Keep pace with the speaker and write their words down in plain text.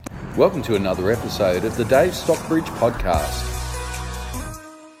Welcome to another episode of the Dave Stockbridge Podcast.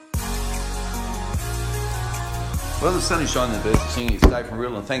 Well, the sun is shining, the birds are singing. It's Dave from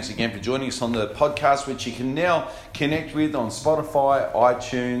Real, and thanks again for joining us on the podcast, which you can now connect with on Spotify,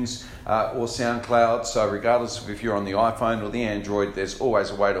 iTunes, or SoundCloud. So regardless of if you're on the iPhone or the Android, there's always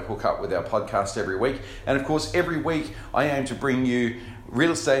a way to hook up with our podcast every week. And of course, every week I aim to bring you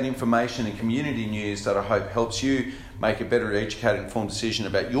real estate information and community news that I hope helps you make a better educated, informed decision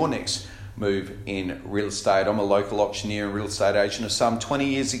about your next move in real estate. I'm a local auctioneer and real estate agent of some 20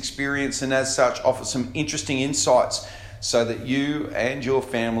 years experience, and as such offer some interesting insights so that you and your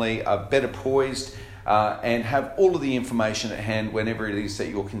family are better poised and have all of the information at hand whenever it is that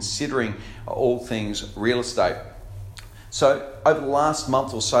you're considering all things real estate. So over the last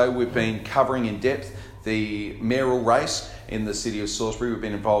month or so, we've been covering in depth the mayoral race in the city of Salisbury. We've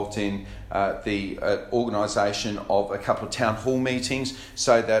been involved in the organisation of a couple of town hall meetings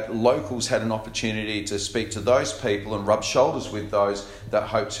so that locals had an opportunity to speak to those people and rub shoulders with those that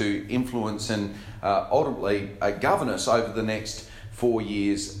hope to influence and ultimately govern us over the next 4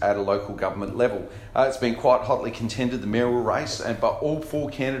 years at a local government level. It's been quite hotly contended, the mayoral race, but all four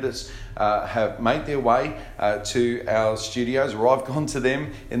candidates have made their way to our studios, or I've gone to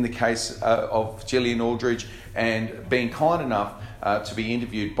them in the case of Gillian Aldridge, and been kind enough to be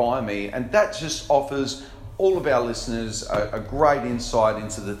interviewed by me. And that just offers all of our listeners a great insight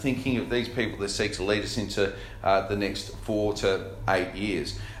into the thinking of these people that seek to lead us into the next 4 to 8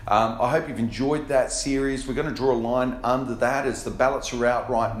 years. I hope you've enjoyed that series. We're going to draw a line under that as the ballots are out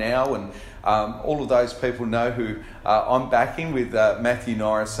right now, and all of those people know who I'm backing with Matthew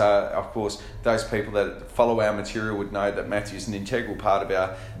Norris. Of course, those people that follow our material would know that Matthew's an integral part of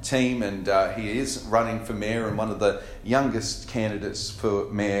our team, and he is running for mayor and one of the youngest candidates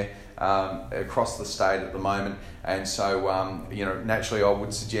for mayor across the state at the moment. And so, naturally I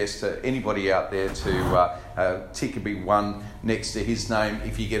would suggest to anybody out there to tick a big one next to his name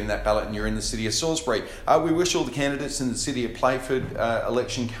if you get in that ballot and you're in the city of Salisbury. We wish all the candidates in the city of Playford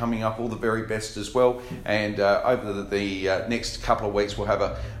election coming up all the very best as well. And over the next couple of weeks, we'll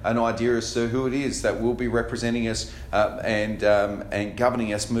have an idea as to who it is that will be representing us and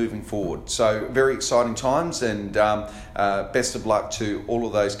governing us moving forward. So very exciting times, and best of luck to all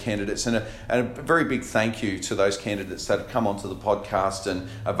of those candidates, and a very big thank you to those candidates that have come onto the podcast and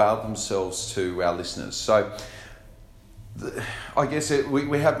availed themselves to our listeners. So I guess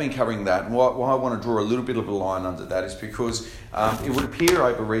we have been covering that, and why I want to draw a little bit of a line under that is because it would appear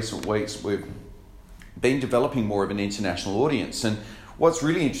over recent weeks we've been developing more of an international audience. And what's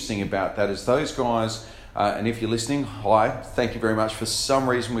really interesting about that is those guys, and if you're listening, hi, thank you very much. For some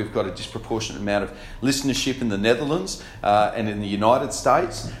reason, we've got a disproportionate amount of listenership in the Netherlands and in the United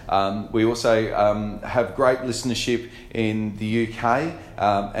States. We also have great listenership in the UK,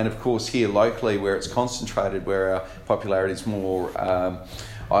 and of course here locally where it's concentrated, where our popularity is more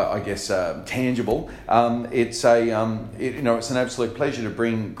tangible. It's an absolute pleasure to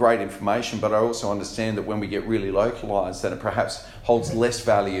bring great information, but I also understand that when we get really localised, that it perhaps holds less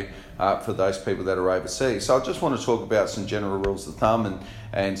value for those people that are overseas. So I just want to talk about some general rules of thumb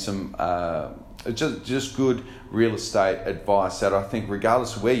and some just good real estate advice that I think,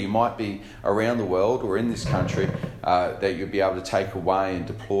 regardless of where you might be around the world or in this country, that you'll be able to take away and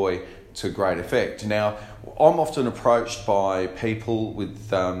deploy to great effect. Now, I'm often approached by people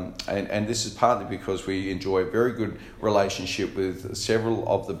with, and this is partly because we enjoy a very good relationship with several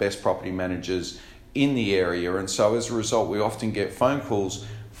of the best property managers in the area, and so as a result we often get phone calls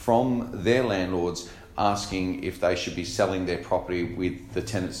from their landlords asking if they should be selling their property with the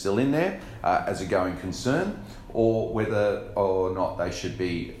tenant still in there as a going concern, or whether or not they should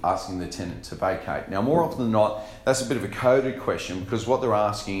be asking the tenant to vacate. Now, more often than not, that's a bit of a coded question, because what they're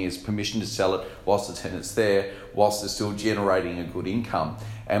asking is permission to sell it whilst the tenant's there, whilst they're still generating a good income.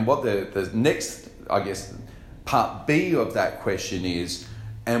 And what the next, part B of that question is,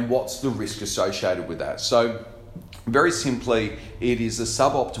 and what's the risk associated with that? So very simply, it is a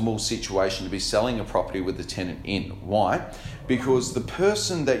suboptimal situation to be selling a property with the tenant in. Why? Because the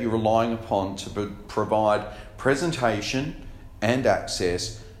person that you're relying upon to provide presentation and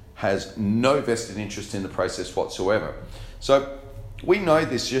access has no vested interest in the process whatsoever. So we know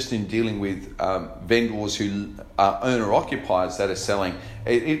this just in dealing with vendors who are owner-occupiers that are selling.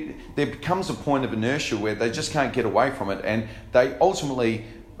 There becomes a point of inertia where they just can't get away from it, and they ultimately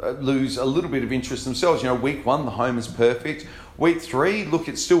lose a little bit of interest themselves. Week 1, the home is perfect. Week 3, look,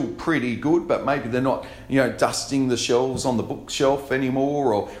 it's still pretty good, but maybe they're not, dusting the shelves on the bookshelf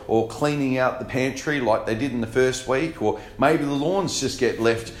anymore, or cleaning out the pantry like they did in the first week, or maybe the lawns just get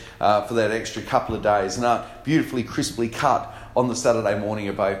left for that extra couple of days and aren't beautifully crisply cut on the Saturday morning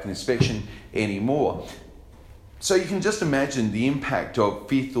of open inspection anymore. So you can just imagine the impact of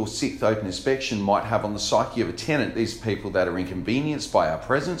fifth or sixth open inspection might have on the psyche of a tenant. These are people that are inconvenienced by our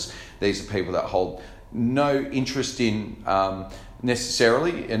presence. These are people that hold no interest in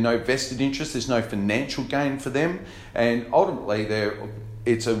necessarily, and no vested interest. There's no financial gain for them, and ultimately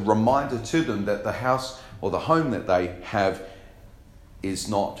it's a reminder to them that the house or the home that they have is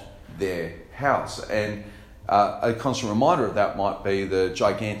not their house. And a constant reminder of that might be the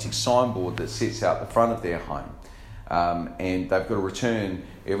gigantic signboard that sits out the front of their home. And they've got to return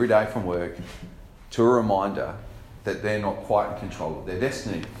every day from work to a reminder that they're not quite in control of their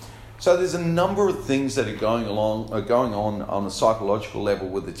destiny. So there's a number of things that are going on a psychological level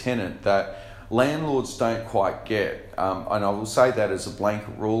with the tenant that landlords don't quite get. And I will say that as a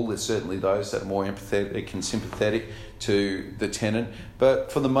blanket rule. There's certainly those that are more empathetic and sympathetic to the tenant.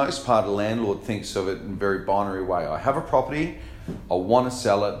 But for the most part, a landlord thinks of it in a very binary way. I have a property, I want to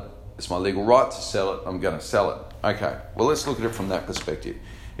sell it, it's my legal right to sell it, I'm going to sell it. Okay, well, let's look at it from that perspective.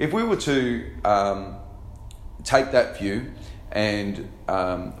 If we were to take that view and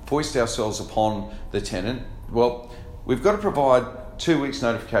foist ourselves upon the tenant, well, we've got to provide 2 weeks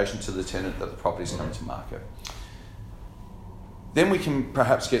notification to the tenant that the property is coming to market. Then we can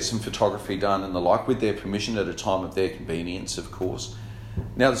perhaps get some photography done and the like with their permission at a time of their convenience, of course.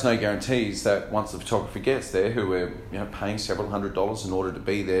 Now, there's no guarantees that once the photographer gets there, who we're paying several $100s in order to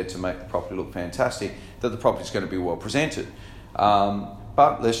be there to make the property look fantastic, that the property is going to be well presented.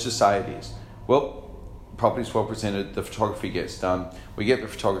 But let's just say it is. Well, the property is well presented, the photography gets done, we get the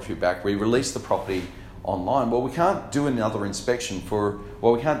photography back, we release the property online. Well, we can't do another inspection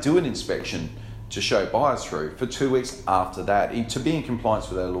we can't do an inspection to show buyers through for 2 weeks after that to be in compliance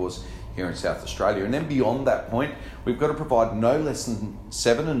with our laws here in South Australia. And then beyond that point, we've got to provide no less than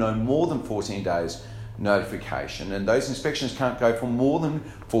 7 and no more than 14 days notification. And those inspections can't go for more than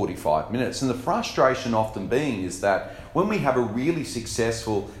 45 minutes. And the frustration often being is that when we have a really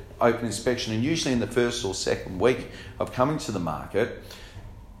successful open inspection, and usually in the first or second week of coming to the market,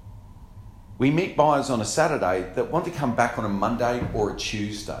 we meet buyers on a Saturday that want to come back on a Monday or a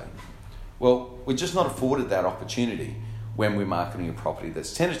Tuesday. Well, we're just not afforded that opportunity when we're marketing a property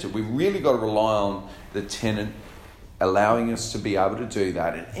that's tenanted. We've really got to rely on the tenant allowing us to be able to do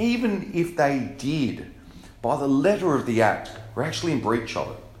that. And even if they did, by the letter of the Act, we're actually in breach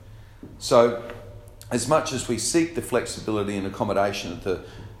of it. So as much as we seek the flexibility and accommodation of the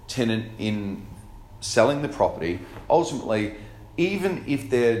tenant in selling the property, ultimately, even if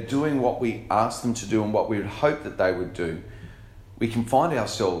they're doing what we ask them to do and what we would hope that they would do, we can find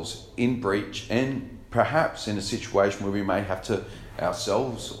ourselves in breach and perhaps in a situation where we may have to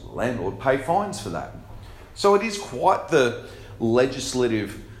ourselves, landlord, pay fines for that. So it is quite the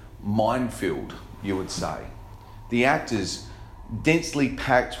legislative minefield, you would say. The Act is densely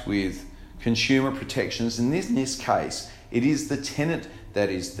packed with consumer protections, and in this case, it is the tenant that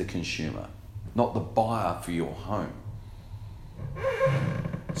is the consumer, not the buyer for your home.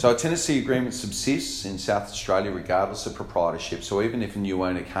 So a tenancy agreement subsists in South Australia regardless of proprietorship. So even if a new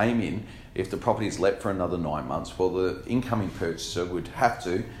owner came in, if the property is let for another 9 months, well, the incoming purchaser would have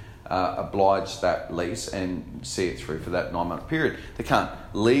to oblige that lease and see it through for that 9-month period. They can't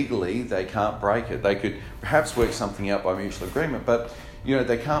break it. They could perhaps work something out by mutual agreement, but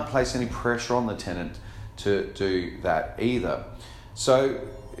they can't place any pressure on the tenant to do that either. So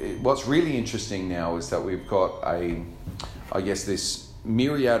what's really interesting now is that we've got this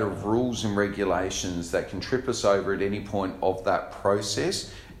myriad of rules and regulations that can trip us over at any point of that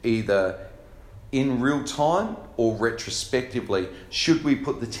process, either in real time or retrospectively, should we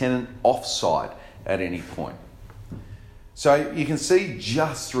put the tenant offside at any point. So you can see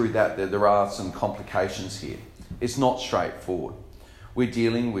just through that there are some complications here. It's not straightforward. We're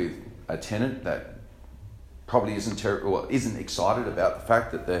dealing with a tenant that probably isn't excited about the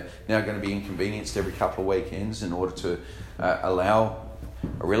fact that they're now going to be inconvenienced every couple of weekends in order to allow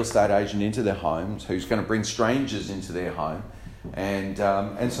a real estate agent into their homes who's going to bring strangers into their home. And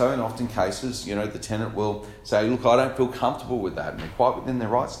so in often cases, the tenant will say, look, I don't feel comfortable with that. And they're quite within their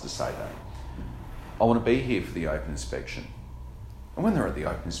rights to say that. I want to be here for the open inspection. And when they're at the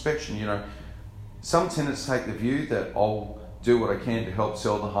open inspection, some tenants take the view that I'll do what I can to help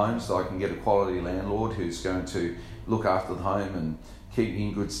sell the home so I can get a quality landlord who's going to look after the home and keep me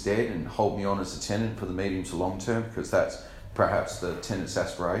in good stead and hold me on as a tenant for the medium to long term, because that's perhaps the tenant's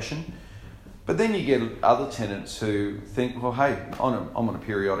aspiration. But then you get other tenants who think, well, hey, I'm on a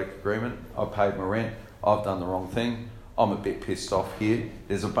periodic agreement, I've paid my rent, I've done the wrong thing, I'm a bit pissed off here,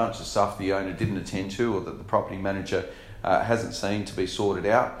 there's a bunch of stuff the owner didn't attend to or that the property manager hasn't seen to be sorted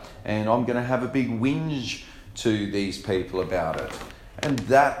out, and I'm going to have a big whinge to these people about it. And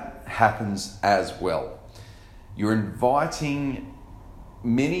that happens as well. You're inviting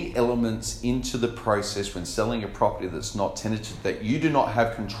many elements into the process when selling a property that's not tenanted that you do not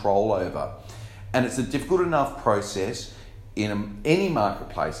have control over. And it's a difficult enough process in any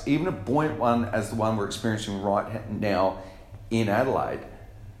marketplace, even a buoyant one as the one we're experiencing right now in Adelaide.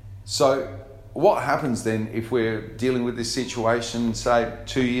 So what happens then if we're dealing with this situation, say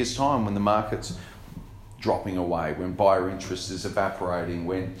 2 years' time, when the market's dropping away, when buyer interest is evaporating,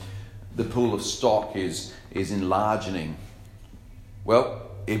 when the pool of stock is enlarging? Well,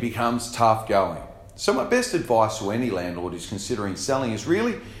 it becomes tough going. So my best advice to any landlord who's considering selling is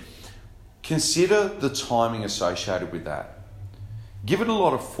really consider the timing associated with that. Give it a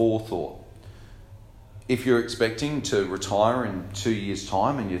lot of forethought. If you're expecting to retire in 2 years'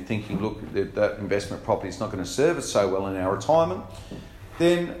 time and you're thinking, look, that investment property is not going to serve us so well in our retirement,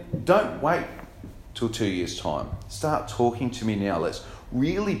 then don't wait till 2 years' time. Start talking to me now. Let's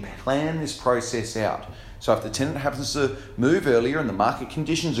really plan this process out. So if the tenant happens to move earlier and the market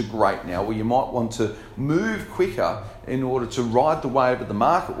conditions are great now, well, you might want to move quicker in order to ride the wave of the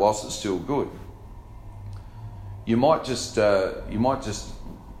market whilst it's still good. You might just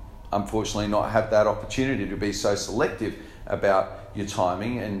unfortunately not have that opportunity to be so selective about your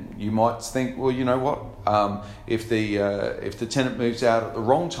timing, and you might think, well, you know what, if the tenant moves out at the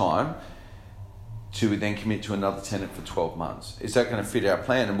wrong time, to then commit to another tenant for 12 months. Is that going to fit our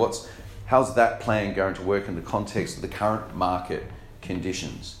plan? And how's that plan going to work in the context of the current market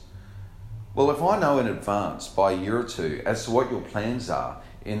conditions? Well, if I know in advance by a year or two as to what your plans are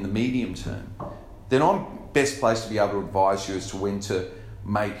in the medium term, then I'm best placed to be able to advise you as to when to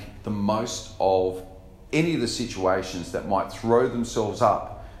make the most of any of the situations that might throw themselves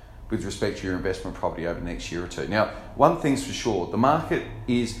up with respect to your investment property over the next year or two. Now, one thing's for sure, the market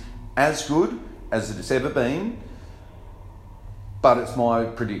is as good as it has ever been, but it's my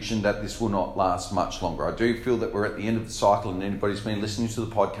prediction that this will not last much longer. I do feel that we're at the end of the cycle, and anybody who's been listening to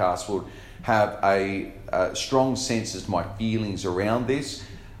the podcast will have a strong sense as to my feelings around this.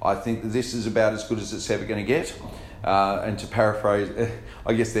 I think that this is about as good as it's ever going to get. And to paraphrase,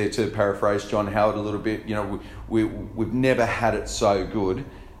 I guess to paraphrase John Howard a little bit, we've never had it so good.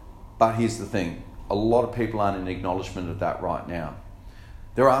 But here's the thing, a lot of people aren't in acknowledgement of that right now.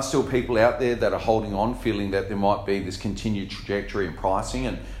 There are still people out there that are holding on, feeling that there might be this continued trajectory in pricing,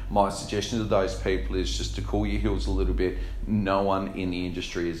 and my suggestion to those people is just to cool your heels a little bit. No one in the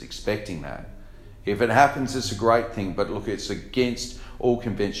industry is expecting that. If it happens, it's a great thing, but look, it's against all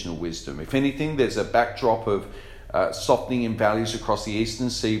conventional wisdom. If anything, there's a backdrop of softening in values across the eastern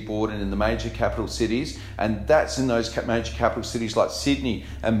seaboard and in the major capital cities, and that's in those major capital cities like Sydney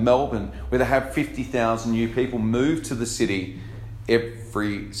and Melbourne, where they have 50,000 new people move to the city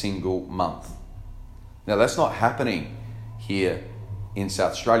every single month. Now, that's not happening here in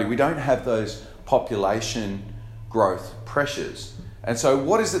South Australia. We don't have those population growth pressures. And so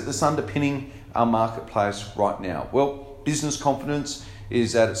what is it that's underpinning our marketplace right now? Well, business confidence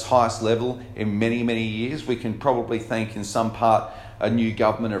is at its highest level in many, many years. We can probably thank in some part a new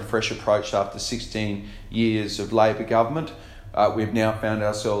government, a fresh approach after 16 years of Labor government. We've now found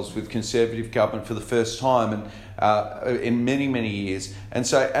ourselves with Conservative government for the first time in many, many years. And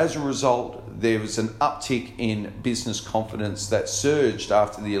so as a result, there was an uptick in business confidence that surged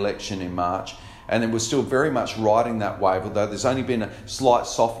after the election in March. And then we're still very much riding that wave, although there's only been a slight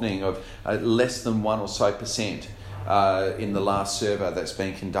softening of less than 1% or so in the last survey that's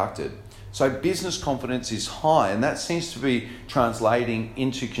been conducted. So business confidence is high, and that seems to be translating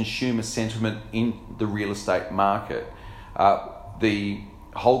into consumer sentiment in the real estate market. The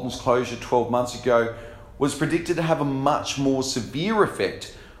Holden's closure 12 months ago was predicted to have a much more severe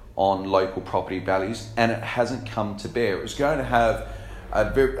effect on local property values, and it hasn't come to bear. It was going to have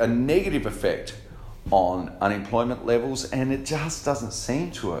a negative effect on unemployment levels, and it just doesn't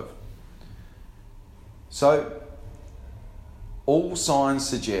seem to have. So all signs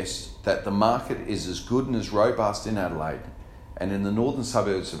suggest that the market is as good and as robust in Adelaide, and in the northern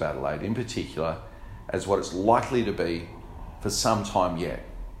suburbs of Adelaide in particular, as what it's likely to be for some time yet.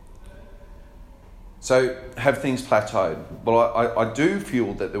 So have things plateaued? Well, I do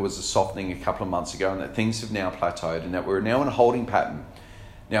feel that there was a softening a couple of months ago, and that things have now plateaued, and that we're now in a holding pattern.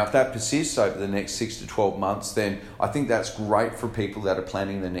 Now, if that persists over the next 6 to 12 months, then I think that's great for people that are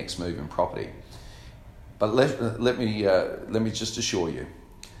planning their next move in property. But let me just assure you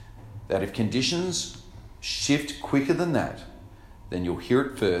that if conditions shift quicker than that, then you'll hear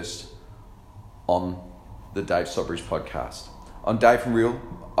it first on the Dave Sawbridge podcast. I'm Dave from Real.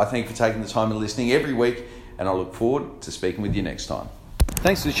 I thank you for taking the time and listening every week, and I look forward to speaking with you next time.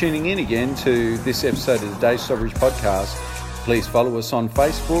 Thanks for tuning in again to this episode of the Dave Stockbridge Podcast. Please follow us on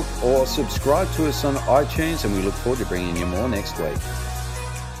Facebook or subscribe to us on iTunes, and we look forward to bringing you more next week.